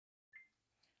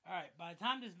Alright, by the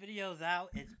time this video's out,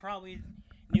 it's probably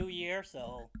New Year,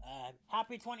 so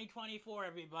happy 2024,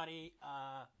 everybody.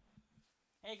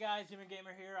 Hey guys, Human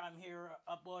Gamer here. I'm here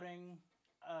uploading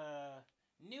a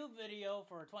new video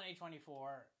for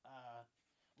 2024.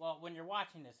 Well, when you're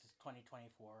watching this, it's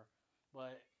 2024,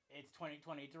 but it's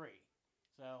 2023.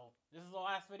 So, this is the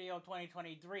last video of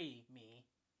 2023 me,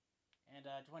 and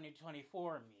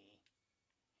 2024 me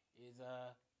is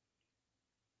here.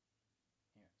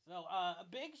 So, a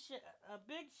big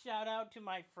shout out to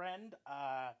my friend,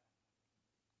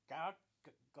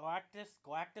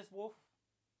 Galactus Wolf.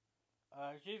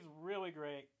 She's really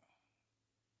great.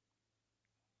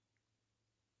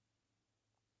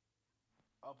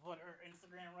 I'll put her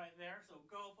Instagram right there, so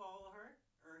go follow her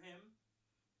or him.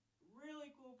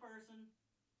 Really cool person.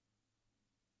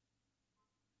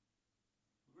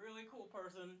 Really cool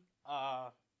person.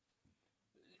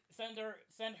 Send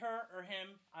her or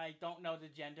him. I don't know the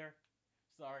gender.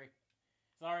 Sorry.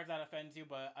 Sorry if that offends you,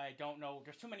 but I don't know.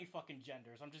 There's too many fucking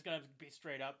genders. I'm just gonna be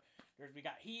straight up. We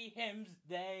got he, hims,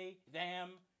 they,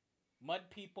 them, mud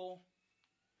people.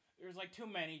 There's like too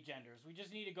many genders. We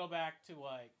just need to go back to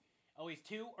like at least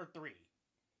 2 or 3.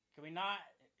 Can we not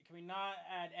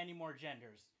add any more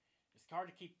genders? It's hard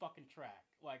to keep fucking track.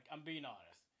 Like, I'm being honest.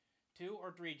 2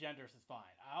 or 3 genders is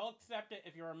fine. I'll accept it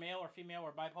if you're a male or female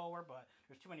or bipolar, but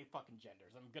there's too many fucking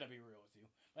genders. I'm gonna be real with you.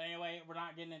 But anyway, we're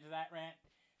not getting into that rant.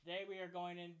 Today we're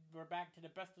back to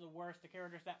the best of the worst, the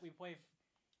characters that we play,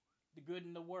 the good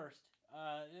and the worst.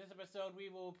 This episode we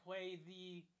will play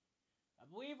I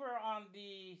believe we're on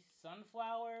the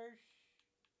Sunflowers.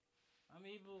 I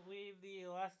believe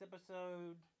the last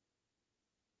episode,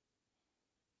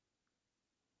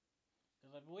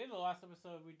 because I believe the last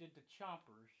episode we did the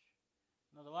Chompers.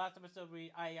 No, the last episode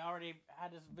I already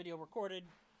had this video recorded.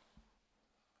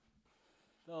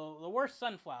 So, the worst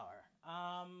Sunflower.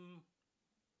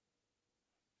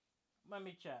 Let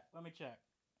me check.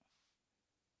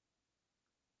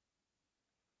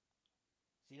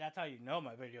 See, that's how you know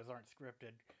my videos aren't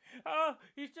scripted. Oh,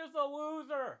 he's just a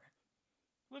loser!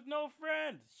 With no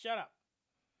friends! Shut up.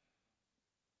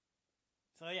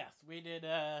 So yes, we did,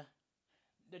 the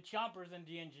Chompers and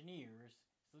the Engineers.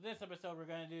 So this episode we're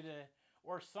gonna do the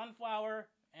worst Sunflower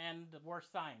and the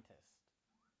worst Scientist.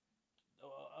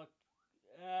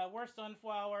 Worst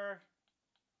Sunflower.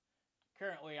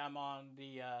 Currently I'm on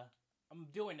I'm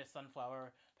doing the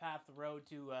Sunflower path, the road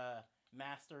to,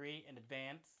 Mastery and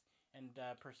Advance and,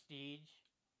 Prestige.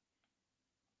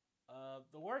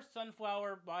 The worst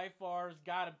Sunflower by far has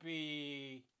gotta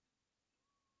be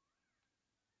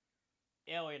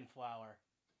Alien Flower.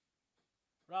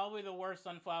 Probably the worst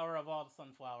Sunflower of all the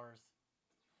Sunflowers.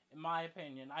 In my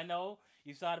opinion. I know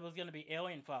you thought it was gonna be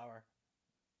Alien Flower.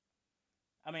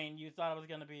 I mean, you thought it was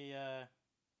gonna be, you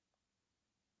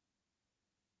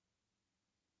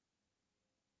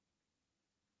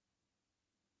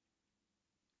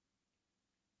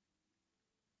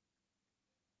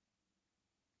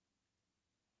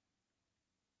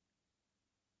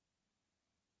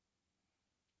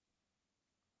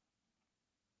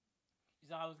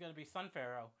thought it was gonna be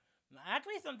Sunfarrow.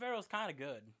 Actually, Sunfarrow's kinda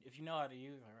good, if you know how to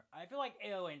use her. I feel like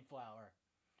Alien Flower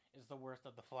is the worst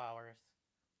of the flowers.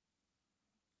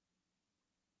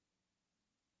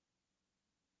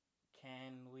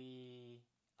 Can we...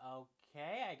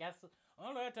 Okay, I guess...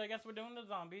 Alright, I guess we're doing the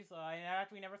zombies. I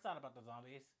actually never thought about the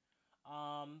zombies.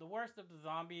 The worst of the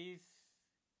zombies...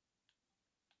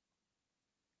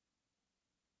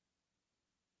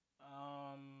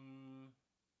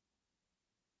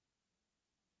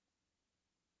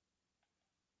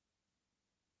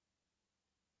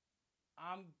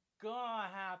 I'm gonna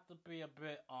have to be a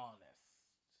bit honest.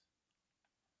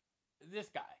 This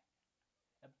guy.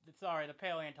 Sorry, the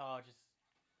paleontologist.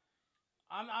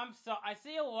 I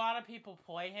see a lot of people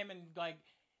play him and like,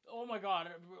 oh my god,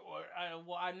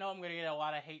 I know I'm gonna get a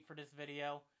lot of hate for this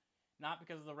video. Not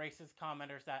because of the racist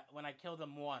commenters that when I kill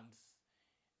them once,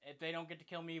 if they don't get to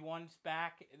kill me once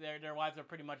back, their lives are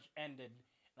pretty much ended.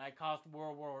 And I caused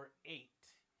World War VIII.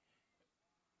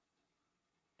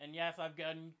 And yes,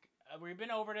 we've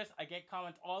been over this. I get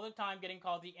comments all the time getting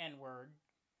called the N-word.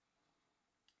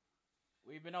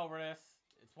 We've been over this.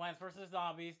 It's Plants vs.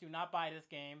 Zombies. Do not buy this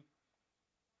game.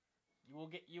 You will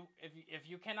get if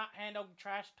you cannot handle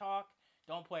trash talk,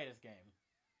 don't play this game.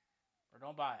 Or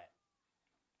don't buy it.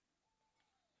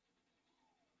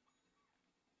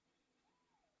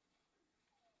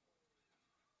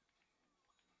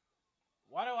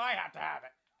 Why do I have to have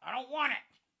it? I don't want it.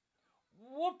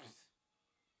 Whoops.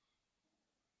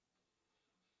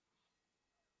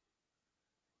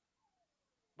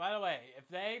 By the way, if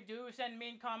they do send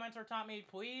mean comments or taunt me,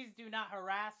 please do not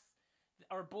harass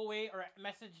or bully or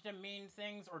message them mean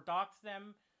things or dox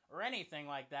them or anything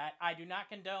like that. I do not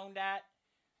condone that.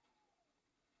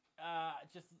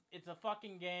 Just it's a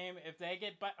fucking game. If they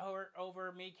get butthurt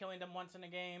over me killing them once in a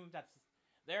game, that's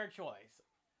their choice.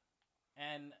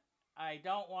 And I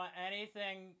don't want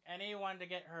anyone to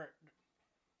get hurt.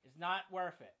 It's not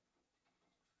worth it.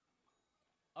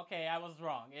 Okay, I was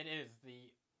wrong. It is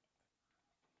the...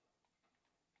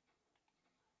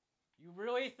 You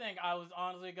really think I was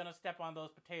honestly gonna step on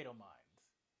those potato mines?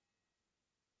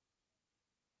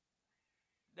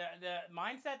 The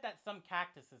mindset that some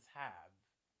cactuses have.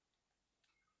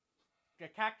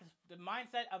 The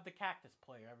mindset of the cactus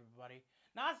player, everybody.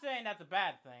 Not saying that's a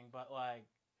bad thing, but like,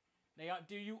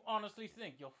 do you honestly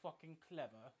think you're fucking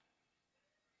clever?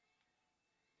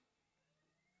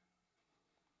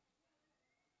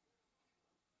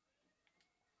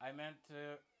 I meant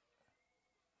to...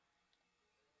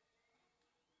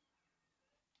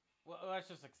 Well, let's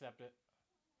just accept it.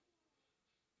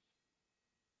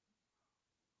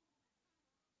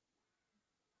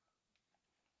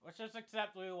 Let's just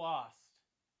accept we lost.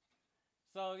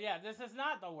 So yeah, this is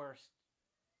not the worst.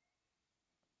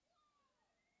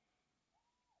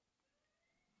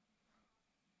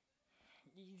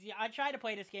 Yeah, I try to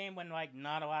play this game when like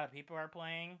not a lot of people are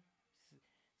playing,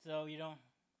 so you don't...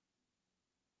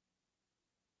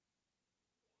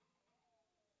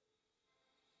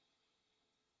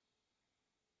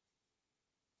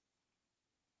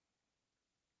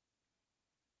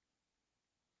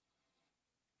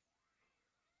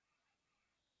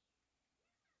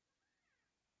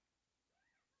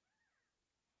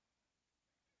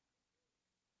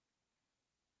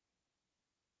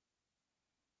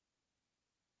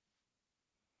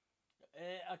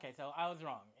 Okay, so I was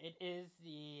wrong. It is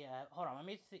the... hold on, let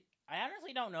me see. I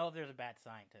honestly don't know if there's a bad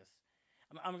scientist.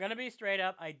 I'm gonna be straight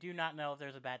up. I do not know if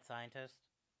there's a bad scientist.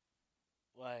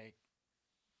 Like...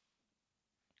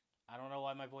 I don't know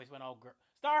why my voice went all...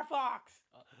 Star Fox!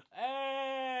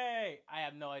 Hey! I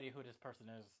have no idea who this person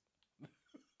is.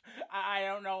 I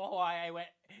don't know why I went...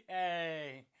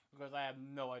 Hey! Because I have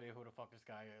no idea who the fuck this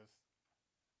guy is.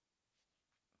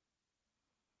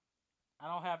 I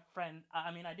don't have friends.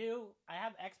 I mean, I do. I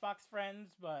have Xbox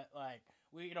friends, but like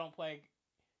we don't play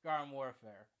Garden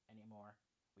Warfare anymore.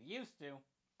 We used to,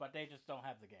 but they just don't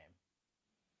have the game.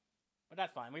 But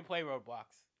that's fine. We play Roblox.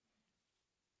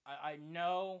 I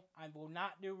know I will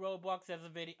not do Roblox as a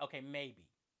video. Okay, maybe,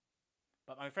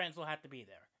 but my friends will have to be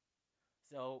there.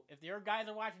 So if your guys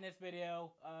are watching this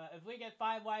video, if we get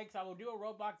 5 likes, I will do a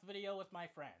Roblox video with my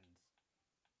friends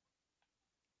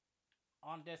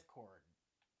on Discord.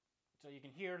 So you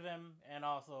can hear them, and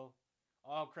also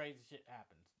all crazy shit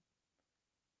happens.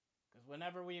 Because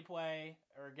whenever we play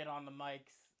or get on the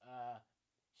mics,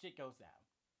 shit goes down.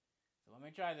 So let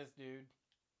me try this, dude.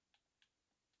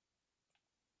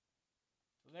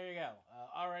 So there you go.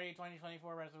 Already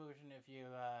 2024 resolution if you...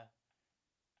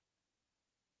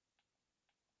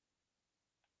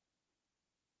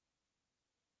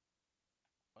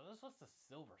 Well, this was the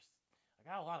silver... I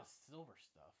got a lot of silver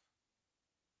stuff.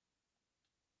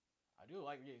 I do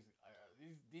like these.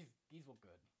 These look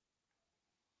good.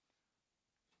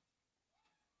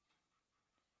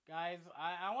 Guys,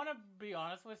 I want to be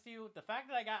honest with you. The fact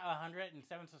that I got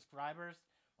 107 subscribers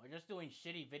while just doing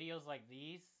shitty videos like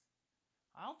these,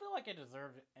 I don't feel like I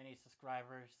deserve any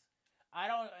subscribers. I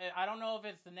don't know if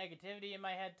it's the negativity in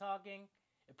my head talking.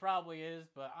 It probably is,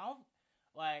 but I don't...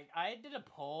 Like, I did a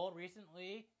poll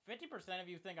recently. 50% of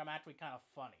you think I'm actually kind of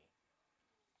funny.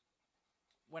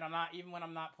 When I'm not, even when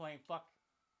I'm not playing, fuck.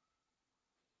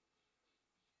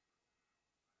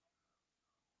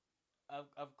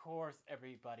 Of course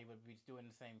everybody would be doing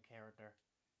the same character.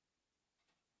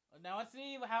 Now let's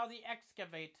see how the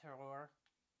excavator...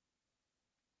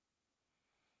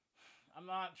 I'm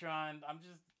not trying, I'm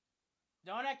just...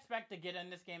 Don't expect to get in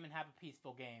this game and have a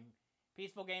peaceful game.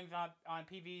 Peaceful games on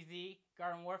PvZ,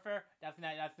 Garden Warfare, that's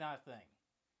not a thing.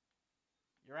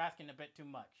 You're asking a bit too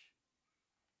much.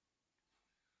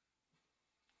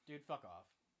 Dude, fuck off.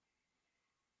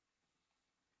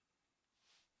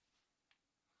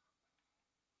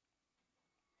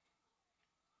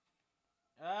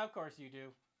 Of course you do.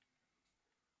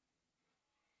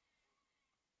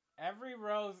 Every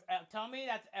rose... tell me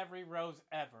that's every rose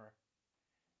ever.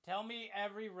 Tell me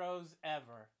every rose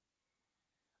ever.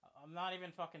 I'm not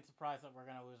even fucking surprised that we're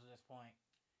gonna lose at this point.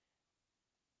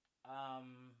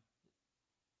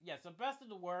 Yeah, so best of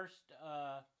the worst.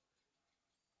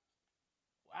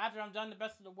 After I'm done the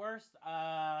best of the worst,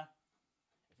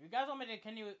 if you guys want me to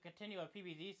continue a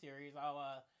PvZ series,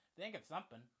 I'll think of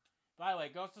something. By the way,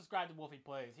 go subscribe to Wolfie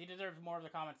Plays. He deserves more of the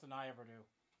comments than I ever do.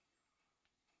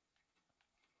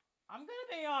 I'm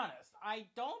gonna be honest. I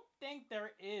don't think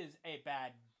there is a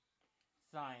bad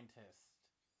scientist.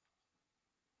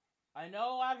 I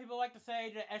know a lot of people like to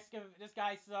say that this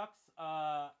guy sucks.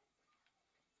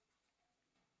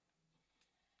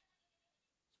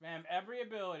 Spam every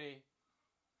ability.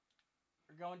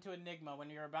 Or go into Enigma when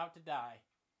you're about to die.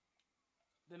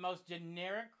 The most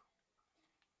generic.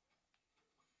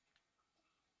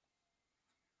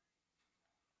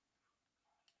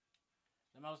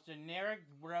 The most generic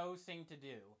bro thing to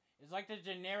do. It's like the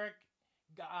generic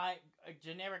guy, a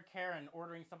generic Karen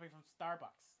ordering something from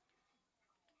Starbucks.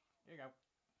 Here you go.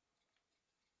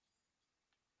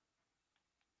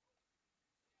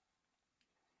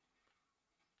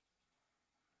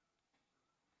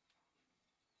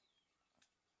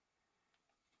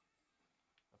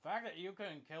 The fact that you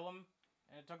couldn't kill him,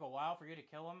 and it took a while for you to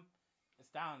kill him,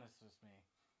 astonishes me.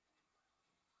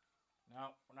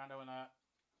 No, we're not doing that.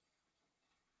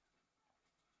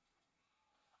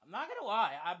 I'm not gonna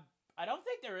lie, I don't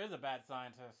think there is a bad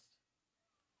scientist.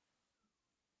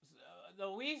 The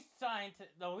least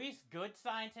good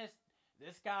scientist,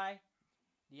 this guy,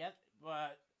 yes,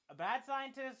 but a bad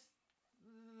scientist,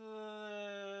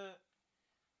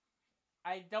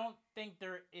 I don't think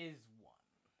there is one.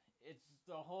 It's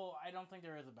the whole. I don't think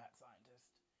there is a bad scientist.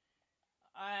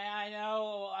 I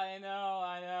know. I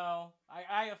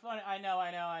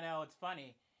know. It's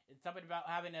funny. It's something about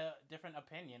having a different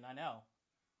opinion. I know.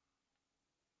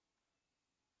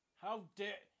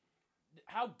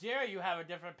 How dare you have a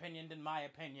different opinion than my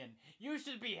opinion? You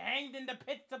should be hanged in the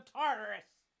pits of Tartarus.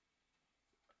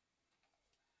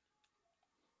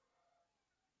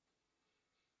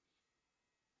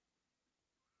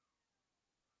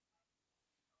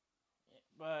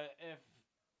 But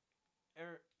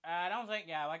I don't think,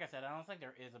 yeah, like I said, I don't think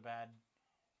there is a bad.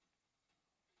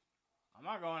 I'm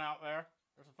not going out there.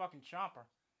 There's a fucking chomper.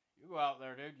 You go out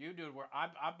there, dude. You do where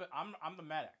I'm the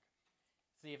medic.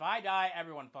 See, if I die,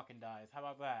 everyone fucking dies. How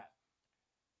about that?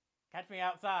 Catch me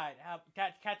outside.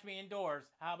 Catch me indoors.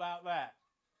 How about that?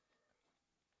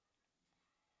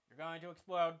 You're going to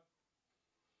explode.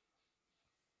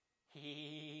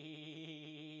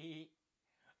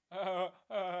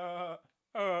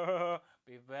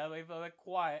 Be very, very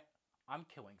quiet. I'm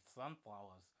killing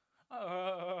sunflowers.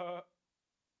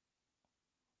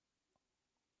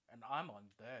 And I'm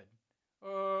undead.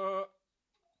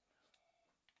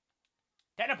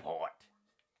 Teleport!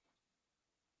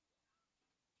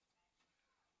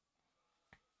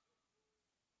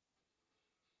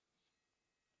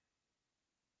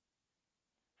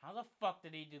 How the fuck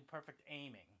did he do perfect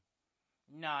aiming?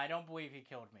 No, I don't believe he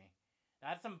killed me.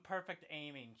 That's some perfect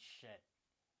aiming shit.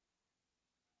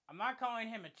 I'm not calling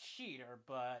him a cheater,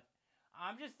 but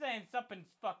I'm just saying something's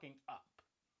fucking up.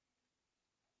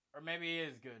 Or maybe he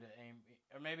is good at aim.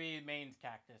 Or maybe he mains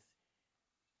cactus.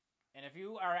 And if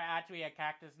you are actually a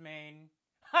cactus main,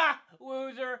 ha!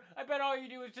 Loser! I bet all you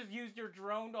do is just use your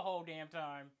drone the whole damn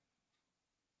time.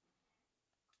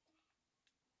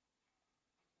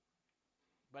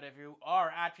 But if you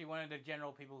are actually one of the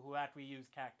general people who actually use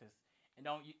cactus and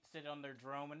don't sit on their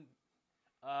drone,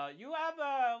 you have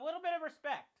a little bit of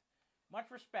respect.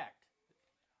 Much respect.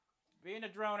 Being a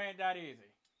drone ain't that easy.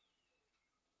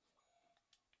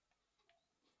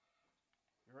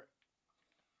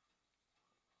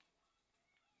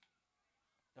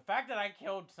 The fact that I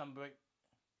killed some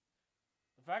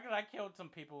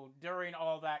people during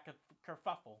all that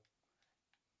kerfuffle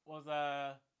was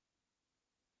a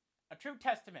true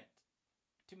testament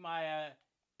to my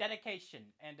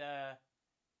dedication and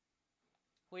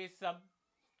please sub.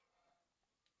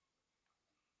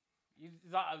 You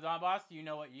Zomboss, you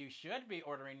know what you should be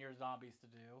ordering your zombies to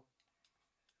do.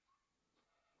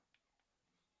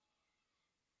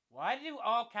 Why do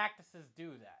all cactuses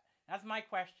do that? That's my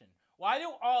question. Why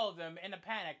do all of them, in a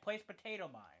panic, place potato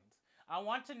mines? I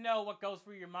want to know what goes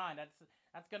through your mind.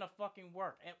 That's gonna fucking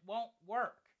work. It won't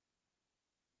work.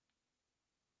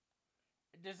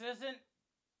 This isn't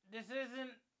the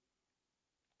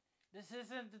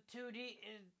 2D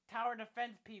tower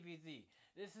defense PvZ.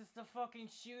 This is the fucking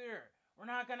shooter.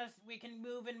 We can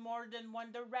move in more than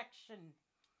one direction.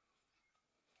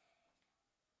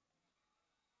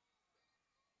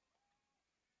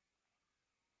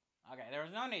 Okay, there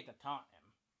was no need to taunt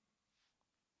him.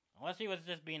 Unless he was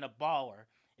just being a baller.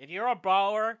 If you're a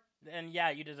baller, then yeah,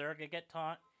 you deserve to get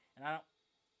taunt. And I don't...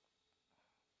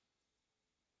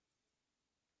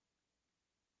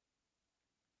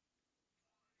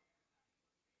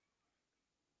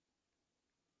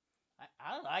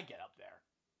 How did I get up there?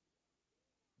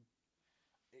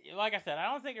 Like I said,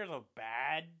 I don't think there's a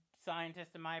bad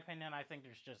scientist in my opinion. I think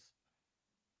there's just...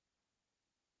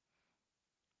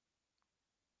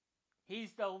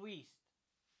 He's the least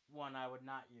one I would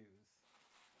not use.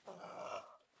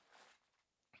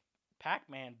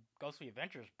 Pac-Man Ghostly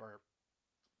Adventures burp.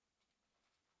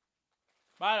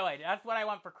 By the way, that's what I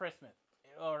want for Christmas.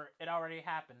 Or it already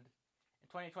happened. In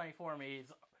 2024 me,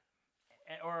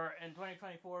 or in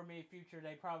 2024 me future,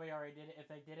 they probably already did it. If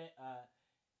they did it,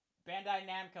 Bandai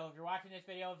Namco, if you're watching this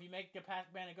video, if you make the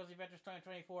Pac-Man and Ghostly Adventures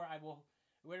 2024, I will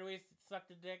literally suck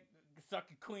the dick, suck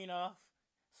the queen off,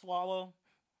 swallow,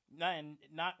 and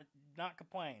not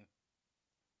complain.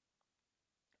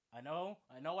 I know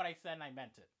what I said and I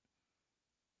meant it.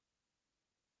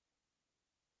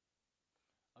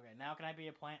 Okay, now can I be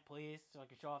a plant, please, so I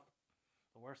can show off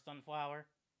the worst sunflower?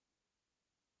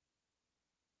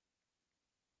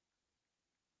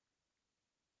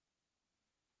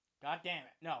 God damn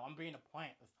it. No, I'm being a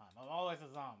plant this time. I'm always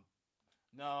a zombie.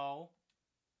 No.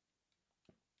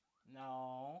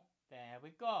 No. There we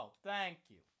go. Thank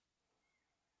you.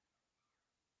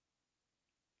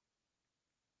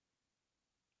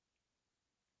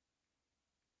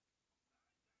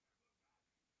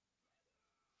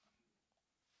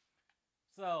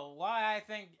 So, why I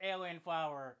think Alien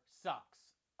Flower sucks.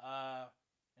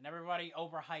 And everybody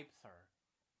overhypes her.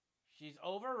 She's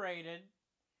overrated,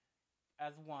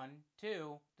 as one.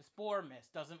 Two, the Spore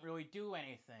Mist doesn't really do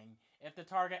anything if the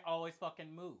target always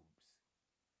fucking moves.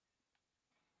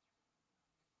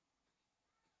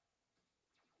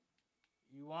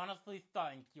 You honestly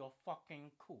think you're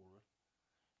fucking cool.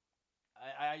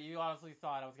 You honestly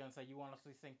thought I was gonna say you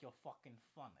honestly think you're fucking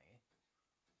funny.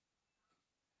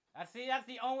 That's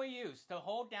the only use, to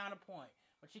hold down a point.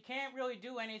 But she can't really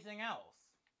do anything else.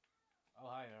 Oh,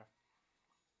 hi there.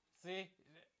 See?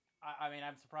 I mean,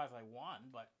 I'm surprised I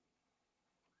won, but...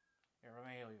 Here, let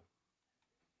me heal you.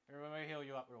 Here, let me heal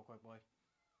you up real quick, boy.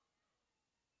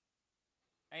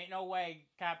 Ain't no way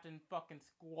Captain fucking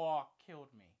Squawk killed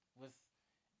me. With...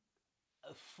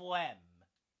 a phlegm.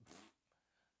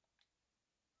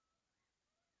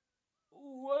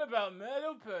 What about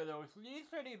Metal Pedos? She's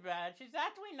pretty bad. She's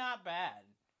actually not bad.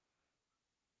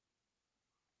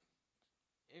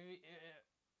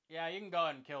 Yeah, you can go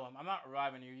ahead and kill him. I'm not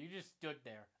reviving you. You just stood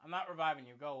there. I'm not reviving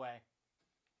you. Go away.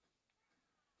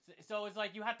 So it's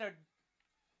like you have to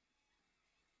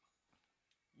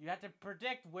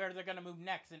predict where they're gonna move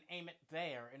next and aim it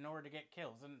there in order to get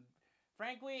kills. And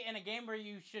frankly, in a game where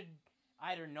you should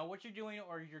either know what you're doing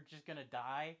or you're just gonna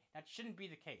die, that shouldn't be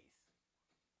the case.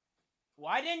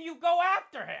 Why didn't you go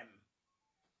after him?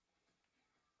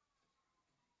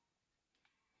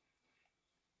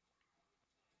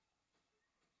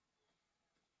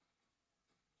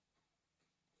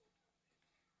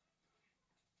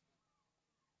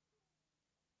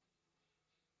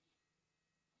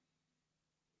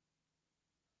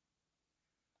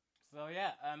 So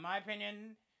yeah, in my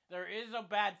opinion, there is a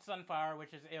bad Sunflower,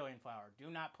 which is Alien Flower.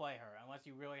 Do not play her unless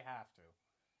you really have to.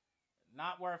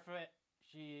 Not worth it.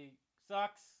 She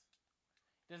sucks.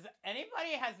 Does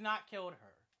anybody has not killed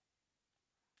her?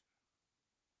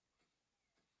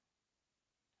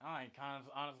 I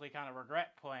honestly kind of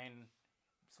regret playing,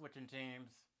 switching teams.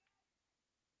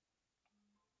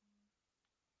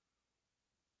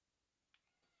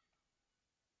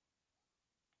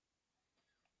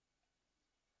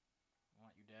 I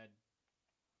want you dead.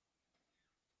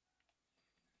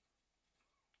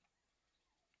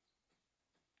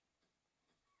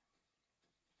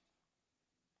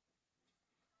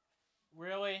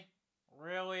 Really?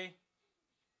 Really?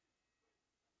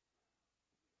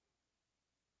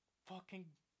 Fucking...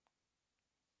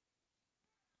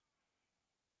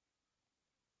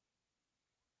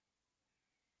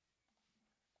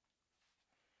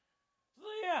 So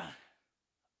yeah.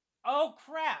 Oh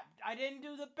crap! I didn't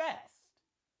do the best.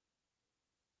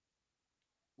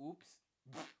 Oops.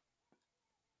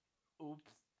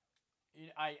 Oops.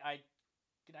 Can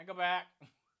I go back?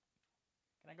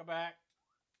 Can I go back?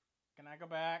 Can I go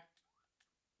back?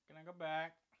 Can I go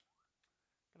back?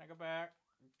 Can I go back?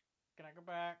 Can I go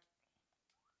back?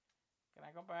 Can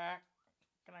I go back?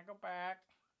 Can I go back?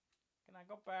 Can I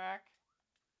go back?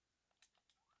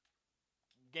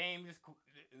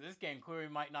 This game clearly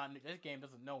might not. This game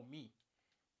doesn't know me.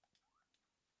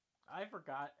 I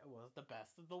forgot it was the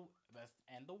best of the best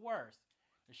and the worst.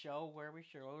 The show where we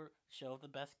show the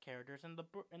best characters and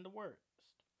the worst.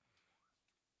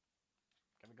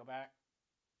 Can we go back?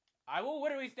 I will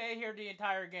literally stay here the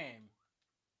entire game.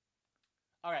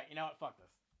 Alright, you know what? Fuck this.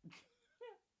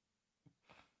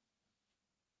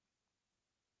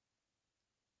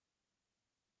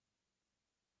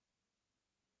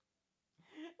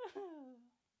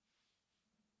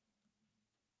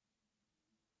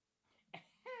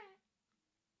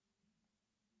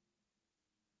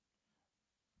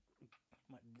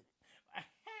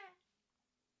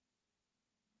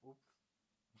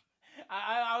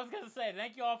 I was gonna say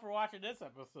thank you all for watching this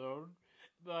episode,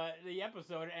 but the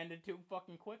episode ended too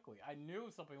fucking quickly. I knew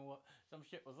some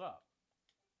shit was up.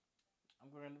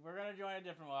 We're gonna join a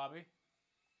different lobby.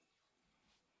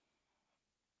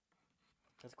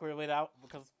 Because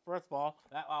first of all,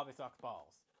 that lobby sucks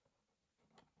balls.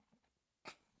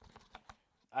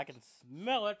 I can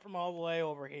smell it from all the way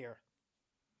over here.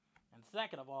 And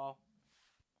second of all,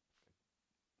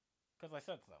 because I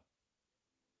said so.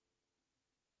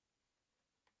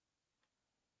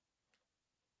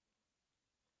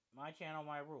 My channel,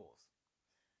 my rules.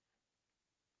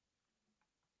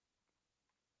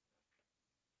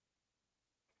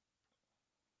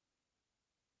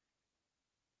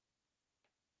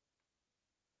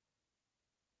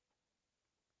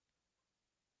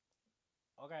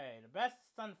 Okay, the best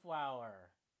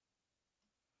sunflower.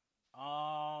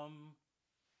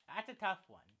 That's a tough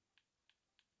one.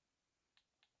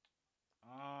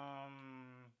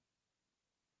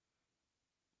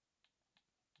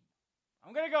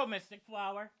 I'm gonna go Mystic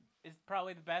Flower. Is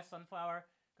probably the best sunflower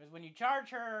because when you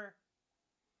charge it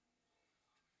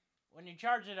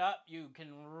up, you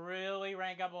can really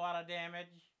rank up a lot of damage.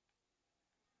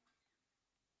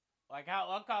 Look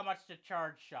how much the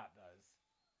charge shot does.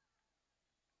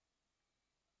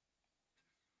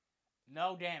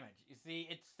 No damage. You see,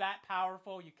 it's that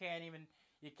powerful. You can't even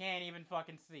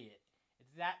fucking see it.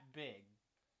 It's that big.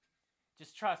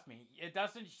 Just trust me. It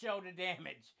doesn't show the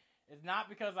damage. It's not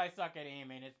because I suck at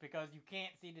aiming. It's because you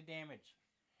can't see the damage.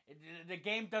 The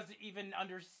game doesn't even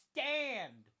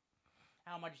understand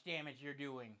how much damage you're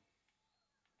doing.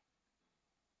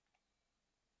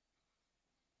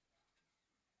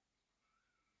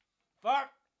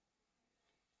 Fuck!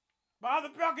 Bob the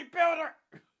fucking builder!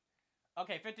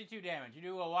 Okay, 52 damage. You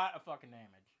do a lot of fucking damage.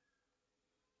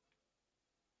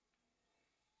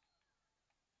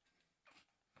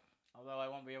 Although I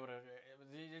won't be able to...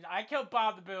 I killed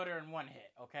Bob the Builder in one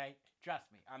hit, okay? Trust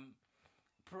me. I'm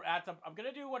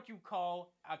gonna do what you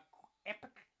call a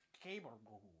epic cable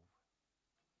move.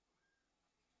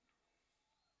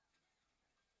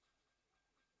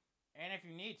 And if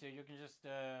you need to, you can just...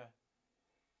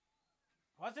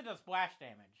 Plus it does splash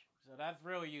damage. So that's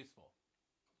really useful.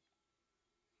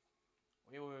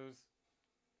 We lose.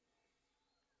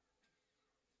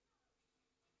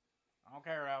 I don't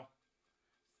care though.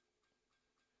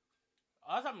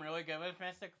 Plus I'm really good with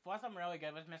Mystic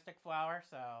Flower,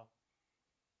 so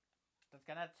that's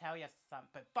gonna tell you something.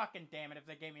 But fucking damn it if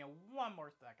they gave me one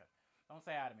more second. Don't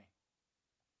say hi to me.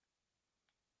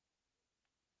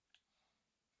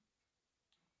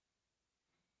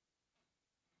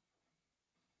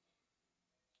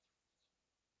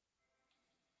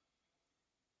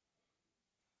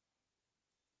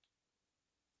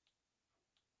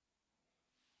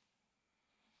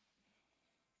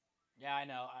 Yeah, I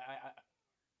know.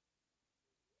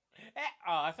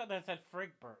 I thought that said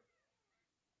Frigbert.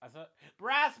 I thought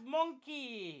Brass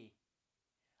Monkey.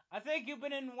 I think you've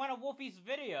been in one of Wolfie's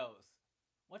videos.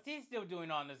 What's he still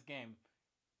doing on this game?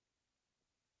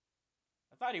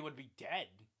 I thought he would be dead.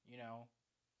 You know,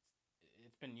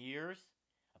 it's been years.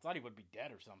 I thought he would be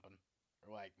dead or something,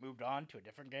 or like moved on to a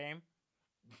different game.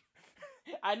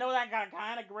 I know that got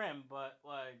kind of grim, but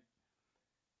like.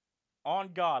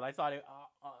 On God, I thought it.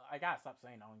 I gotta stop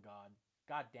saying on God.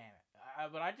 God damn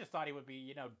it. But I just thought he would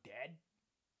be, dead.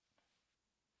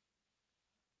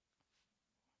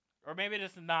 Or maybe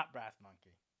this is not Brass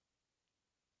Monkey.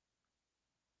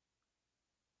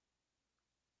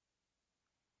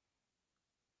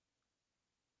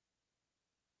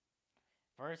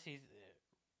 First,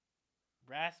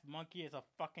 Brass Monkey is a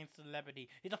fucking celebrity.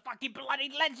 He's a fucking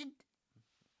bloody legend!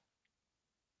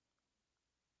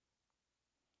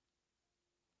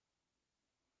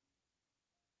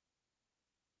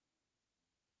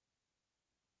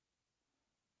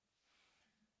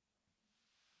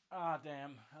 Oh,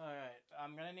 damn. Alright.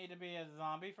 I'm gonna need to be a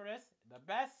zombie for this. The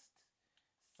best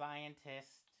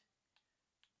scientist.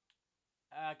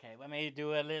 Okay, let me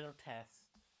do a little test.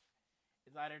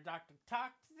 It's either Dr.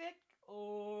 Toxic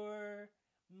or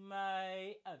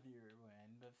my other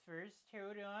one. But first,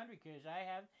 hold on, because I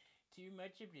have too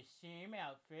much of the same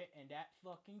outfit, and that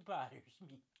fucking bothers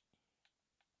me.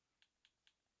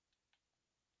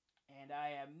 And I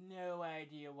have no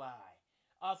idea why.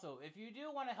 Also, if you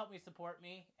do want to help me support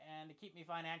me and to keep me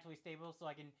financially stable so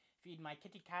I can feed my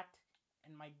kitty cat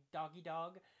and my doggy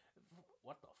dog.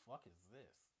 What the fuck is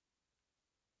this?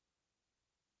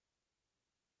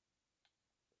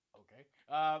 Okay.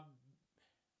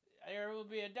 There will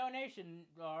be a donation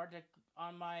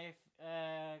on my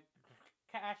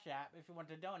Cash App if you want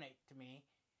to donate to me.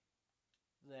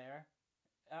 There.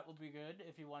 That would be good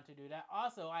if you want to do that.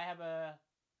 Also, I have a...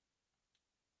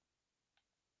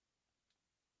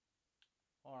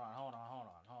 Hold on.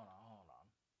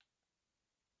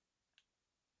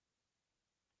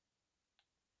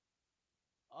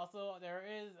 Also, there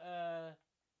is a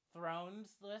Thrones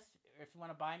list if you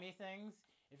want to buy me things.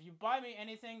 If you buy me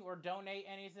anything or donate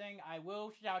anything, I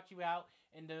will shout you out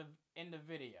in the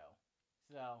video.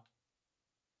 So,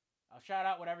 I'll shout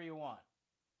out whatever you want.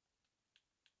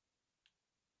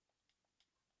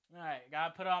 Alright,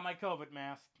 gotta put on my COVID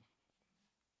mask.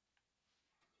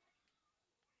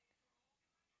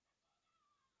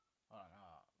 Hold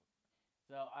on.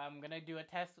 So, I'm gonna do a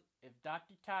test. If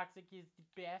Dr. Toxic is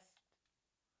the best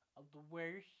of the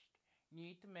worst, you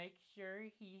need to make sure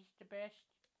he's the best.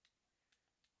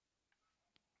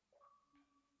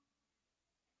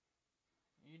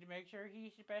 You need to make sure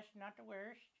he's the best, not the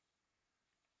worst.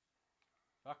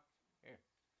 Fuck.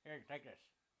 Here, take this.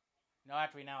 No,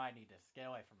 actually, now I need this. Get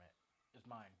away from it. It's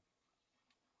mine.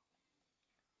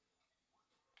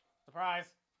 Surprise!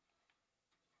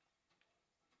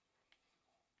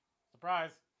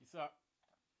 Surprise! You suck.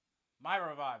 My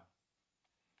revive.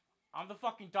 I'm the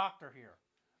fucking doctor here.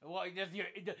 Well,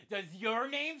 does your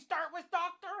name start with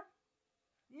doctor?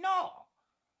 No!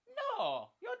 No!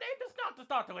 Your name does not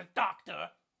start with doctor!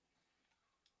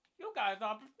 You guys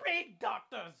are big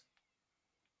doctors!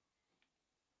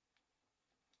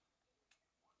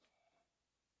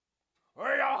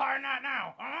 Where y'all hiding at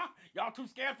now, huh? Y'all too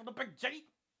scared for the big Jeep?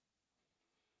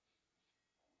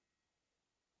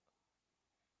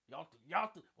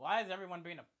 Why is everyone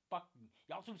being a fucking...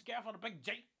 Y'all too scared for the big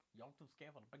Jeep? Y'all too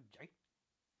scared for the big Jeep?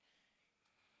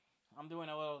 I'm doing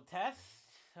a little test.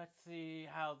 Let's see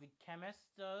how the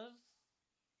chemist does.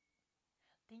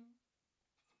 Ding.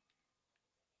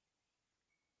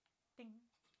 Ding.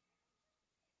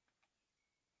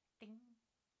 Ding.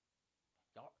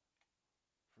 Y'all...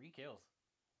 Free kills.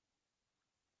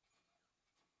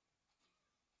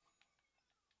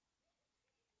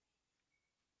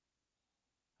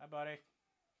 Hi, buddy.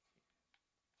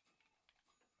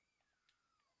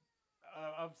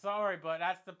 I'm sorry, but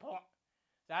that's the point.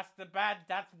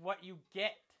 That's what you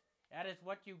get. That is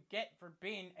what you get for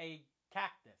being a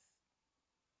cactus.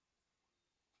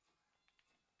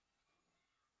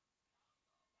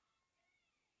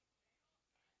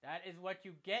 That is what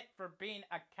you get for being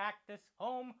a cactus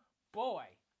homeboy.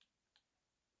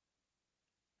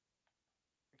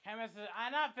 Chemist is,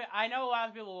 I know a lot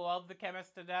of people love the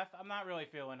chemist to death. I'm not really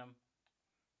feeling him.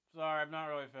 Sorry, I'm not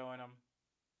really feeling him.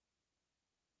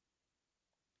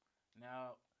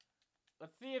 Now,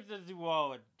 let's see if the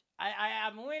zoologist...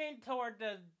 I'm leaning toward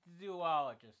the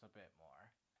zoologist a bit more.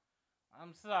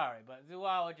 I'm sorry, but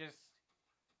zoologist...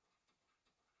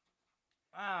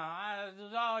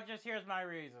 zoologist, here's my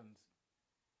reasons.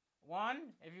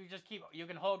 One, if you just keep... You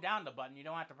can hold down the button. You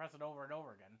don't have to press it over and over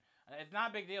again. It's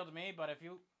not a big deal to me, but if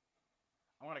you...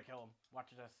 I'm gonna kill him. Watch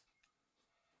this.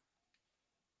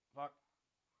 Fuck.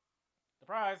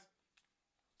 Surprise!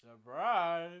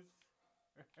 Surprise!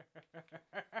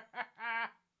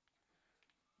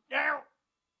 No!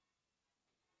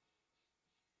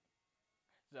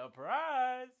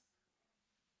 Surprise!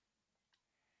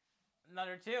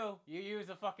 Another two, you use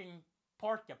a fucking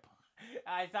porcupine.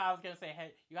 I thought I was gonna say,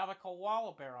 hey, you have a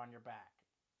koala bear on your back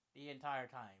the entire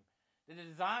time. The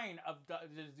design of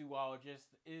the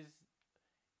zoologist is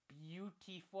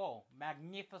beautiful,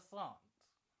 magnificent.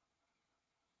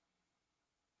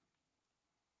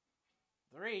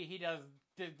 3, he does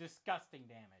disgusting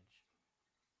damage.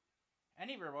 And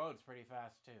he reloads pretty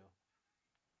fast too.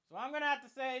 So I'm gonna have to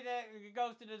say that it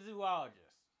goes to the zoologist.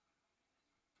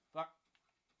 Fuck.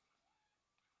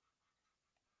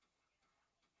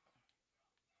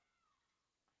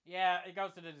 Yeah, it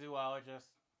goes to the zoologist.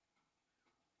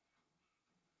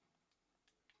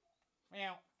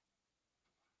 Meow.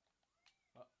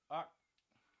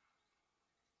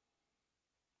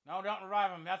 No, don't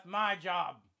revive him. That's my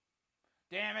job.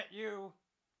 Damn it, you.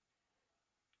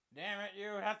 Damn it,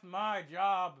 you. That's my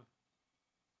job.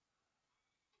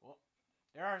 Well,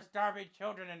 there are starving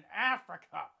children in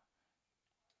Africa.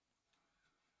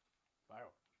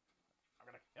 I'm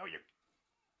gonna kill you.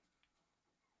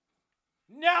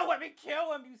 No, let me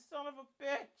kill him, you son of a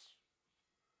bitch.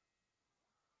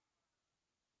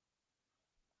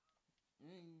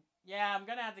 Yeah, I'm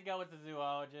gonna have to go with the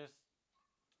zoologist.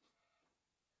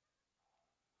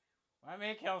 Let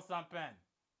me kill something.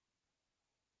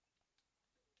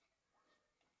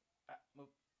 Move.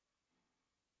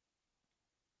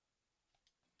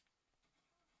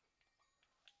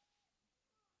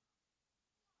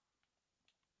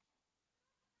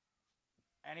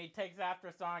 And he takes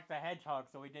after Sonic the Hedgehog,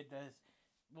 so he did this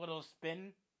little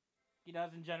spin he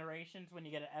does in Generations when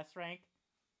you get an S rank.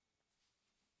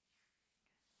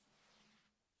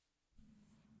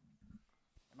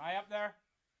 Am I up there?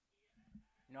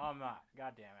 No, I'm not.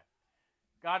 God damn it.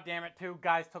 God damn it, two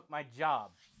guys took my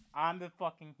job. I'm the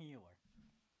fucking healer.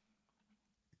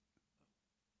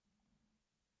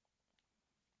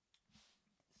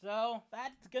 So,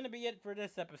 that's gonna be it for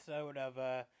this episode of,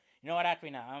 you know what, actually,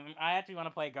 no. I actually want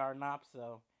to play Garden Ops,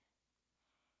 so.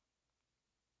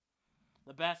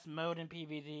 The best mode in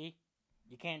PvZ.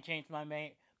 You can't change my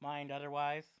mind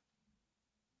otherwise.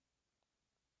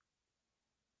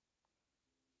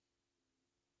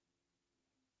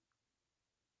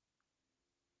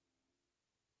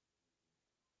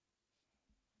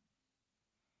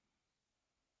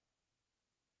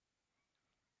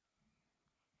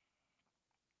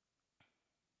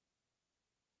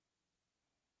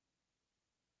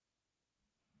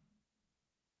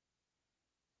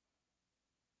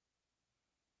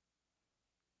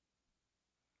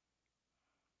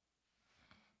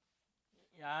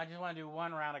 Yeah, I just want to do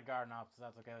one round of Garden Ops, if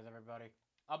that's okay with everybody.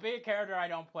 I'll be a character I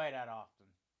don't play that often.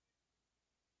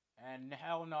 And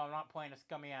hell no, I'm not playing a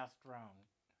scummy ass drone.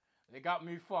 They got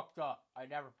me fucked up. I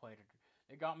never played it.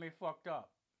 They got me fucked up.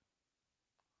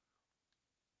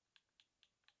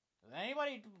 Does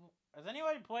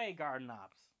anybody play Garden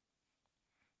Ops?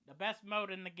 The best mode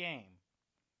in the game.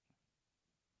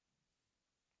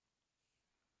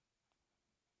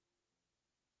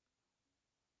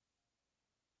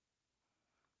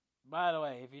 By the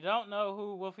way, if you don't know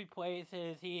who Wolfie Plays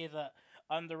is, he is a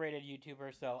underrated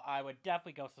YouTuber, so I would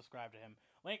definitely go subscribe to him.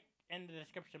 Link in the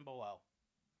description below.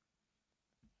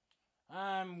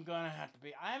 I'm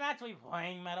actually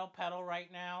playing Metal Pedal right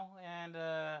now, and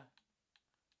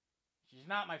she's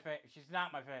not my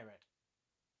favorite.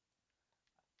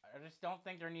 I just don't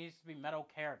think there needs to be metal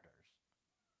characters.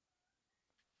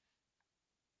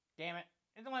 Damn it.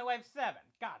 It's only wave 7.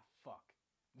 God fuck.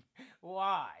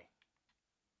 Why?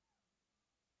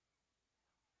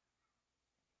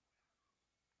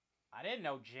 I didn't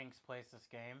know Jinx plays this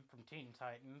game from Teen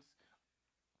Titans.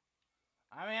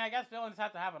 I mean, I guess villains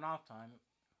have to have an off time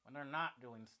when they're not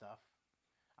doing stuff.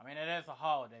 I mean, it is a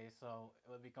holiday, so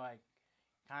it would be like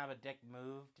kind of a dick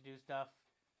move to do stuff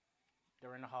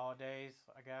during the holidays,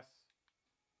 I guess.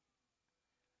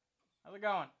 How's it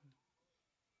going?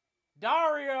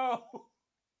 Dario!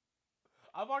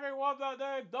 I fucking love that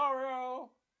name, Dario!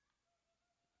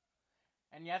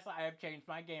 And yes, I have changed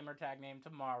my gamer tag name to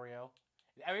Mario.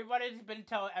 Everybody's been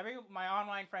telling, my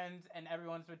online friends and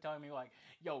everyone's been telling me like,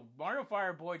 yo, Mario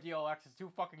Fireboy DLX is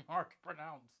too fucking hard to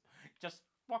pronounce. Just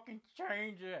fucking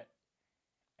change it.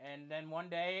 And then one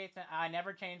day, I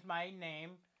never changed my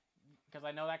name because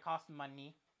I know that costs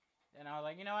money. And I was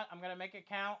like, you know what? I'm gonna make it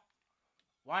count.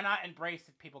 Why not embrace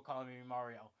people calling me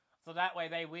Mario? So that way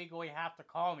they legally have to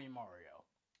call me Mario.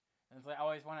 And so I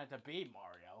always wanted to be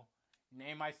Mario.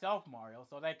 Name myself Mario,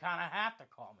 so they kind of have to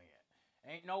call me it.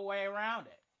 Ain't no way around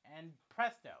it. And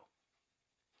presto.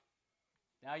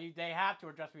 Now they have to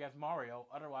address me as Mario,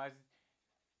 otherwise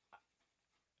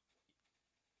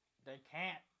they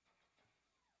can't.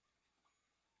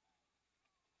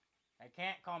 They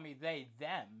can't call me they,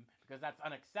 them, because that's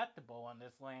unacceptable on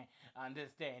this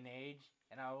day and age,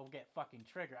 and I will get fucking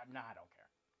triggered. Nah, I don't care.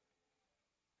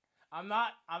 I'm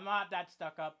not that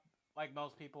stuck up like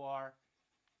most people are.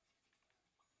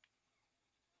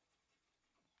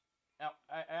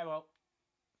 Well,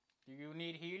 do you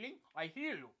need healing? I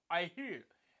heal you. I heal.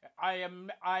 I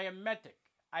am medic.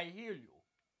 I heal you.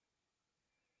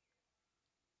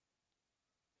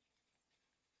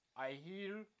 I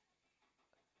heal.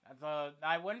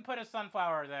 I wouldn't put a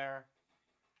sunflower there.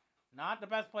 Not the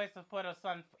best place to put a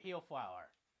heal flower.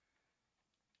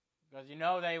 Because you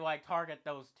know they like target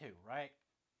those two, right?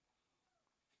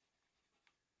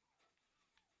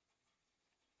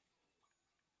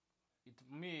 It's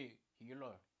me,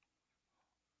 healer.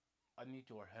 I need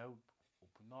your help.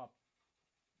 Open up.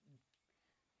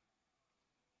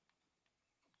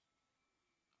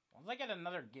 Once I get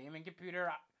another gaming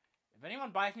computer, if anyone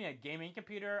buys me a gaming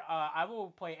computer, I will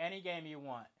play any game you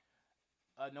want.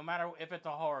 No matter if it's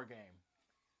a horror game.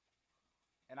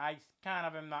 And I kind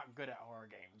of am not good at horror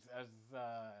games, as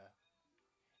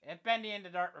Bendy and the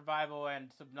Dark Revival and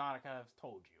Subnautica have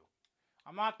told you.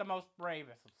 I'm not the most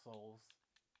bravest of souls.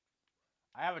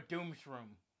 I have a Doom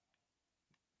Shroom.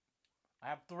 I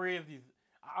have 3 of these.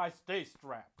 I stay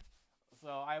strapped. So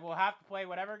I will have to play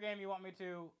whatever game you want me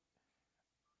to,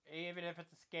 even if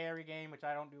it's a scary game, which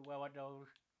I don't do well at those.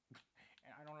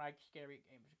 And I don't like scary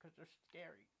games because they're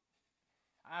scary.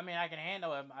 I mean, I can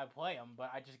handle them, I play them,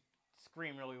 but I just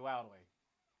scream really loudly.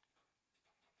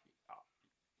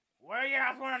 Where you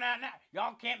guys running at now?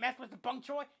 Y'all can't mess with the Bung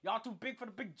Choi? Y'all too big for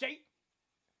the big J?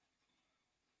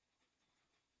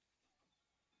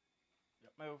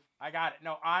 Move. I got it.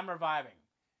 No, I'm reviving.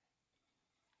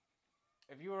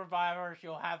 If you revive her,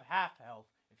 she'll have half health.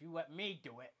 If you let me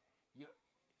do it,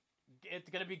 it's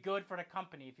gonna be good for the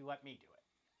company if you let me do it.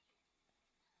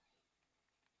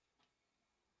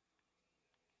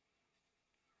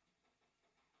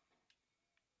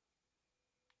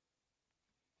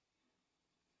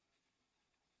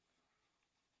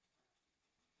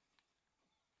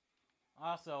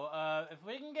 Also, if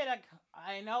we can get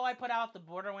I know I put out the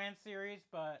Borderlands series,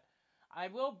 but I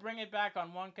will bring it back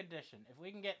on one condition. If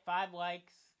we can get 5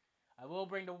 likes, I will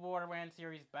bring the Borderlands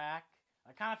series back.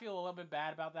 I kind of feel a little bit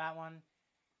bad about that one,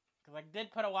 because I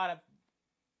did put a lot of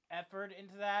effort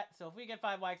into that, so if we get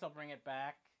 5 likes, I'll bring it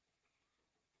back.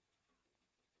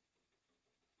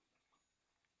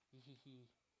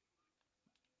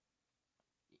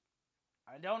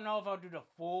 I don't know if I'll do the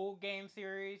full game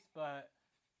series, but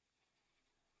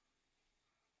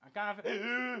I'm kind of...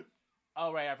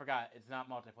 Oh, right, I forgot. It's not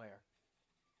multiplayer.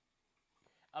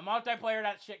 A multiplayer,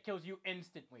 that shit kills you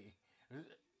instantly.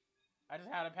 I just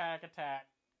had a panic attack.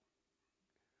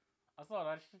 I thought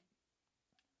I should...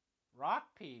 Rock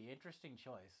P, interesting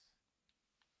choice.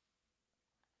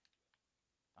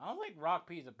 I don't think Rock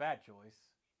P is a bad choice.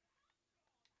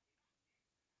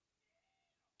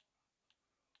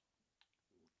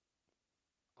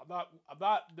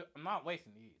 I'm not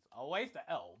wasting these. I'll waste the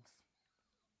elves.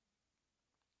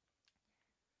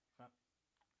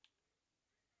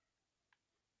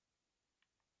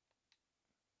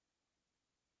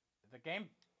 The game...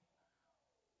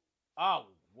 Oh,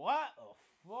 what the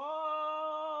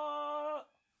fuck?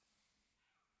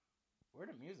 Where's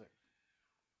the music?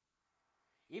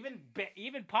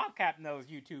 Even PopCap knows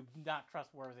YouTube not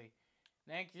trustworthy.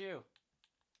 Thank you.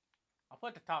 I'll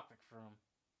put the toxic shroom.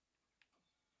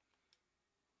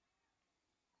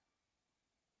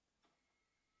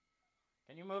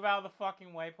 Can you move out of the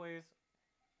fucking way, please?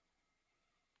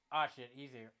 Ah, shit,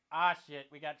 he's here. Ah, shit,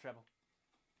 we got trouble.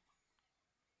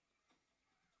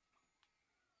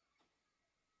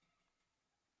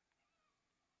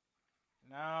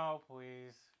 No,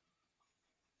 please.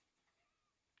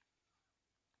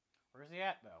 Where's he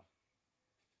at, though?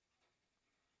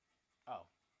 Oh.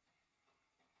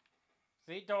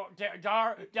 See,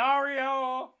 Dario!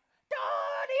 Dario!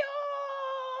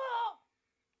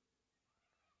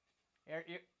 Here,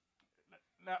 you...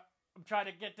 No, I'm trying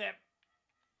to get them.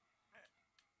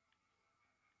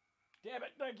 Damn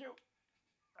it, thank you.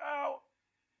 Oh!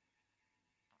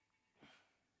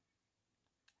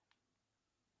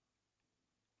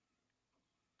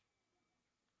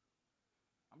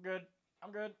 I'm good.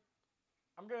 I'm good.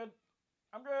 I'm good.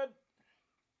 I'm good.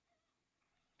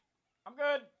 I'm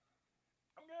good.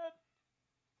 I'm good.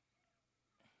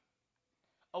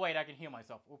 Oh wait, I can heal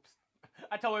myself. Oops.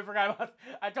 I totally forgot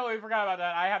about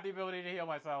that. I have the ability to heal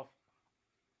myself.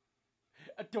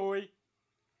 A toy.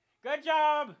 Good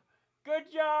job.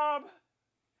 Good job.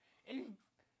 And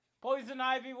Poison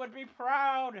Ivy would be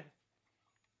proud.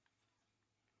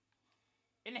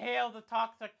 Inhale the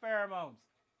toxic pheromones.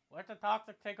 Let the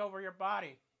toxic take over your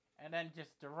body. And then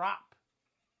just drop.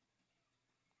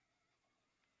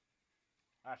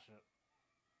 Ah, shit.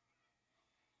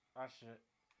 Ah, shit.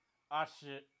 Ah,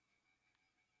 shit.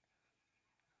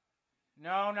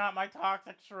 No, not my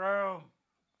toxic shroom.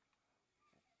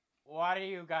 Why are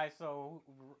you guys so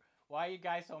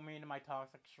mean to my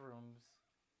toxic shrooms?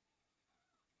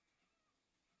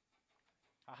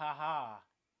 Ha ha ha.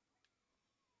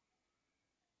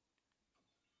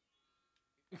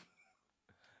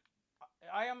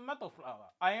 I am Metal Flower.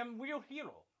 I am real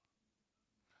hero.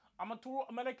 I'm a true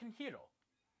American hero.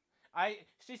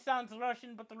 She sounds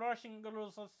Russian, but the Russian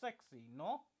girls are sexy,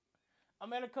 no?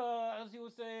 America, as you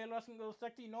say, Russian girls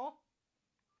sexy, no?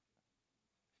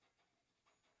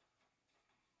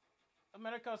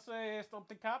 America say stop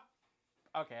the cap.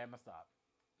 Okay, I'm gonna stop.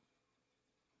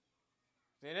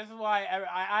 See, this is why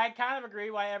I kind of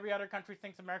agree why every other country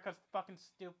thinks America's fucking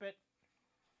stupid.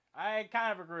 I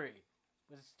kind of agree.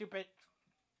 With stupid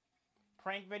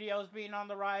prank videos being on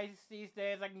the rise these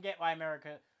days, I can get why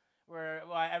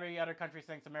why every other country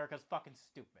thinks America's fucking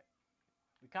stupid.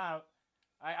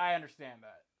 I understand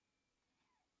that.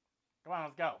 Come on,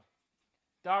 let's go.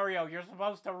 Dario, you're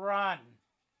supposed to run.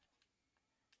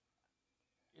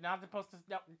 You're not supposed to...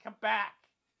 No, come back.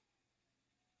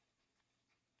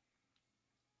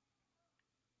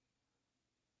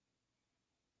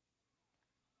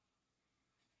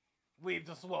 Leave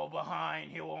the slow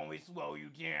behind. He'll only slow you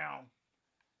down.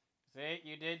 See,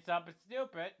 you did something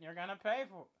stupid. You're gonna pay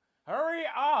for it. Hurry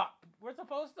up! We're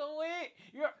supposed to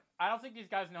leave! I don't think these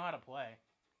guys know how to play.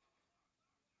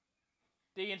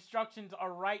 The instructions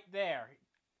are right there.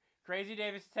 Crazy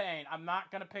Davis saying, I'm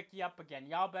not gonna pick you up again.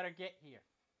 Y'all better get here.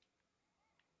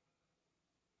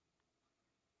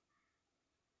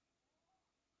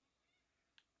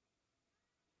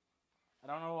 I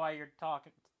don't know why you're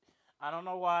talking. I don't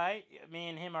know why me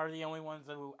and him are the only ones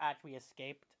who actually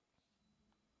escaped.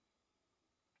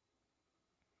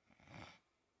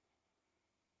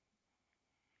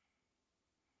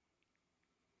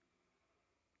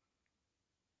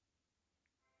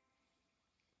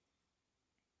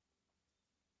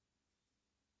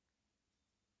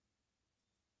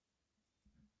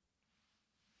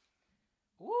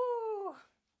 Woo!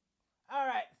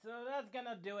 Alright, so that's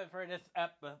gonna do it for this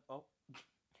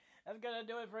that's gonna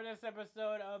do it for this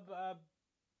episode of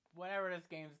whatever this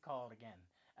game's called again.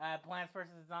 Plants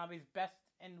vs. Zombies Best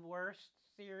and Worst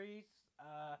series.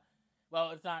 Well,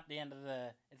 it's not the end of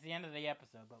the it's the end of the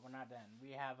episode, but we're not done.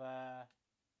 We have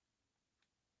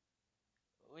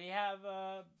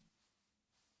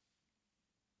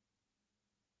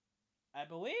I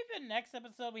believe in next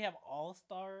episode we have All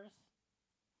Stars.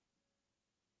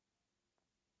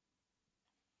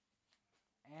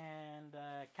 And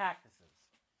cactuses.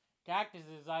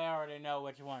 Cactuses, I already know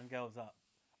which one goes up.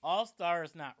 All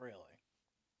Stars, not really.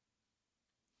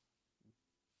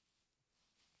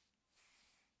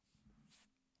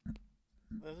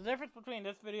 There's a difference between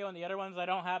this video and the other ones. I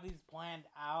don't have these planned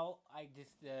out. I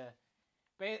just,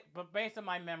 but based on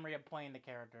my memory of playing the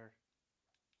character.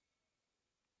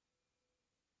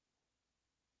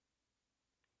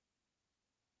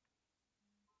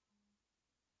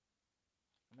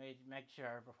 Let me make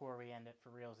sure before we end it for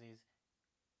realsies.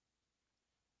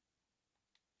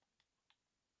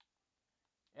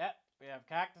 Yep, we have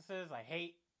cactuses. I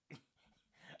hate...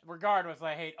 regardless,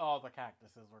 I hate all the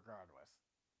cactuses regardless.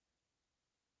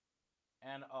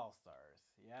 And All-Stars,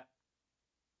 yep.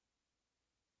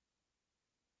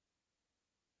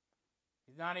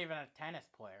 He's not even a tennis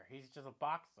player. He's just a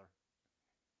boxer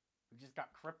who just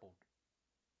got crippled.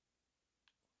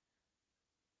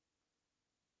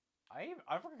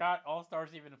 I forgot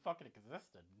All-Stars even fucking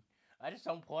existed. I just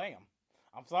don't play them.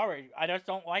 I'm sorry. I just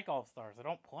don't like All-Stars. I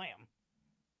don't play them.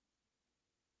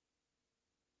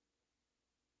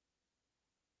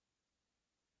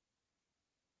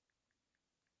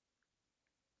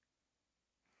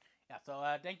 Yeah, so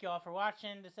thank you all for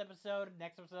watching this episode.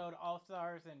 Next episode,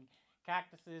 All-Stars and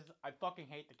cactuses. I fucking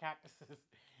hate the cactuses.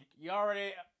 You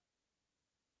already...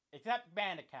 Except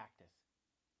Bandit Cactus.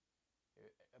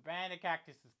 Bandit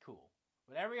Cactus is cool.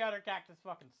 But every other cactus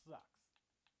fucking sucks.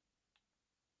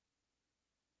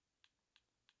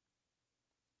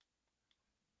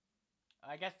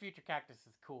 I guess Future Cactus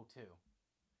is cool too.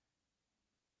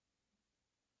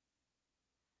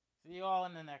 See you all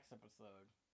in the next episode.